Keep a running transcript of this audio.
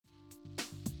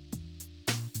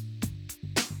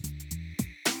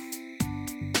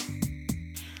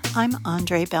I'm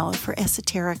Andre Bella for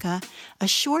Esoterica, a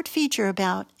short feature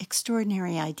about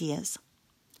extraordinary ideas.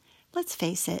 Let's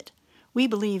face it, we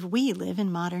believe we live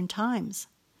in modern times,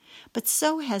 but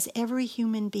so has every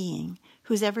human being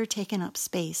who's ever taken up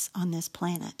space on this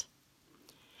planet.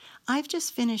 I've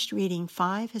just finished reading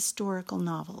 5 historical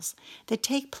novels that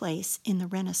take place in the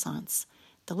Renaissance,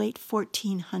 the late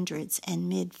 1400s and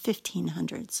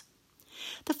mid-1500s.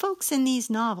 The folks in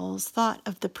these novels thought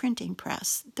of the printing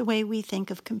press the way we think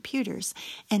of computers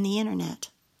and the internet.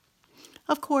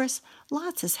 Of course,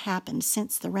 lots has happened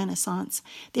since the Renaissance.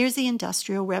 There's the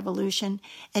Industrial Revolution,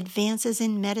 advances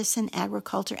in medicine,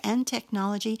 agriculture, and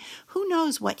technology. Who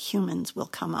knows what humans will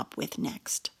come up with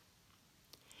next?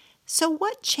 So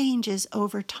what changes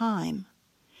over time?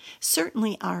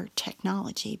 Certainly our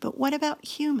technology, but what about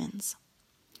humans?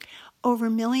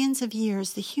 Over millions of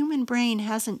years, the human brain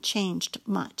hasn't changed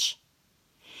much.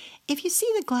 If you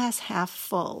see the glass half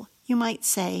full, you might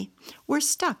say, we're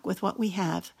stuck with what we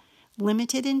have: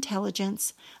 limited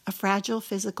intelligence, a fragile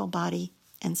physical body,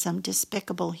 and some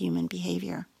despicable human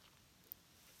behavior.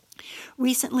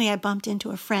 Recently, I bumped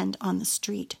into a friend on the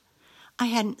street. I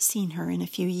hadn't seen her in a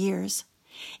few years.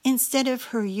 Instead of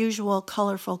her usual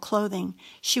colorful clothing,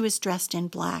 she was dressed in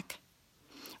black.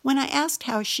 When I asked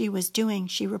how she was doing,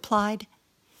 she replied,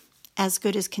 "As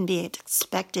good as can be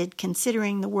expected,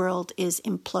 considering the world is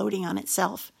imploding on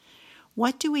itself.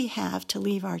 What do we have to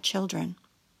leave our children?"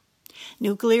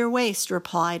 "Nuclear waste,"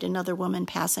 replied another woman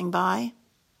passing by.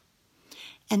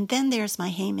 And then there's my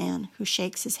Hey-Man, who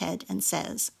shakes his head and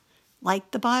says, like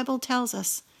the Bible tells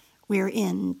us, we're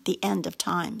in the end of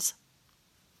times.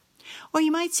 Or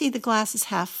you might see the glass is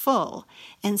half full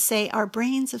and say our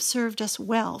brains have served us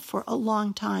well for a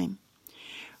long time.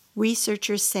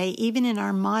 Researchers say even in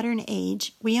our modern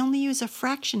age, we only use a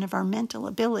fraction of our mental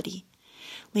ability,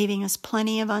 leaving us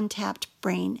plenty of untapped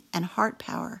brain and heart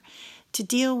power to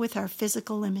deal with our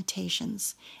physical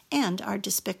limitations and our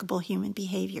despicable human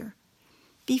behavior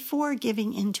before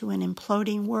giving into an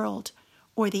imploding world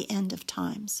or the end of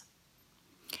times.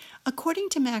 According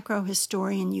to macro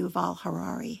historian Yuval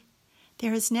Harari,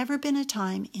 there has never been a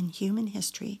time in human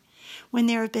history when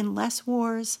there have been less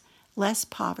wars, less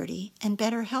poverty, and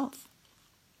better health.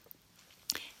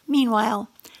 Meanwhile,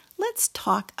 let's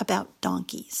talk about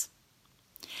donkeys.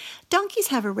 Donkeys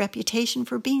have a reputation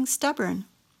for being stubborn.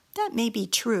 That may be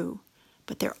true,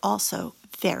 but they're also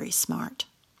very smart.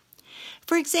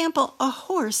 For example, a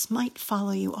horse might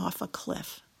follow you off a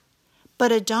cliff,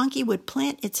 but a donkey would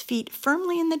plant its feet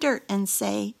firmly in the dirt and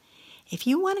say, "If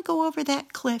you want to go over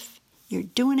that cliff, you're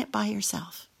doing it by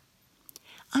yourself."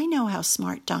 I know how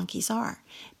smart donkeys are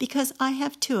because I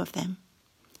have 2 of them.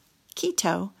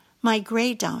 Quito, my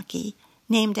gray donkey,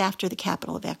 named after the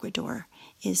capital of Ecuador,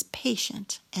 is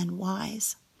patient and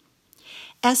wise.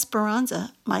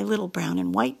 Esperanza, my little brown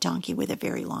and white donkey with a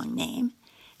very long name,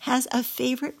 has a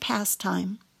favorite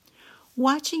pastime: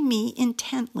 watching me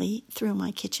intently through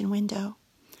my kitchen window.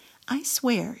 I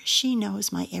swear she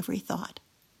knows my every thought.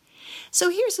 So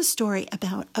here's a story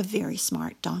about a very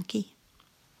smart donkey.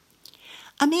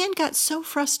 A man got so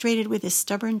frustrated with his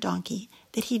stubborn donkey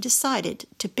that he decided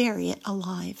to bury it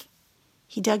alive.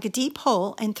 He dug a deep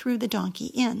hole and threw the donkey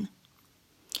in.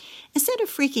 Instead of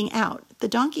freaking out, the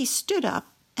donkey stood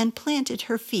up and planted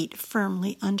her feet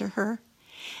firmly under her.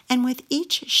 And with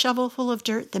each shovelful of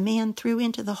dirt the man threw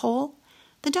into the hole,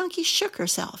 the donkey shook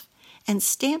herself and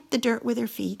stamped the dirt with her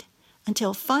feet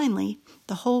until finally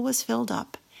the hole was filled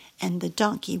up and the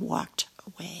donkey walked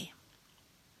away.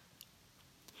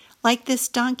 Like this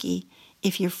donkey,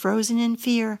 if you're frozen in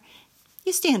fear,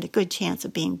 you stand a good chance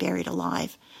of being buried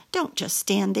alive. Don't just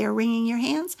stand there wringing your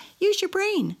hands. Use your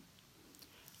brain.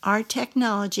 Our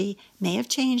technology may have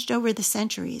changed over the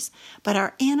centuries, but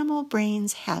our animal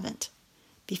brains haven't.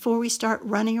 Before we start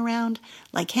running around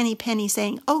like Henny Penny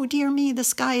saying, "Oh dear me, the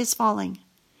sky is falling,"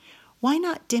 why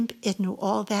not dip into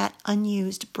all that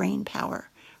unused brain power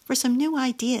for some new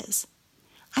ideas?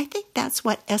 I think that's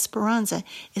what Esperanza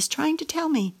is trying to tell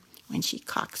me when she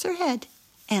cocks her head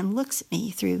and looks at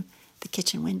me through the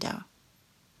kitchen window.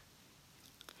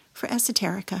 For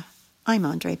Esoterica, I'm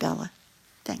Andre Bella.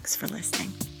 Thanks for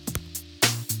listening.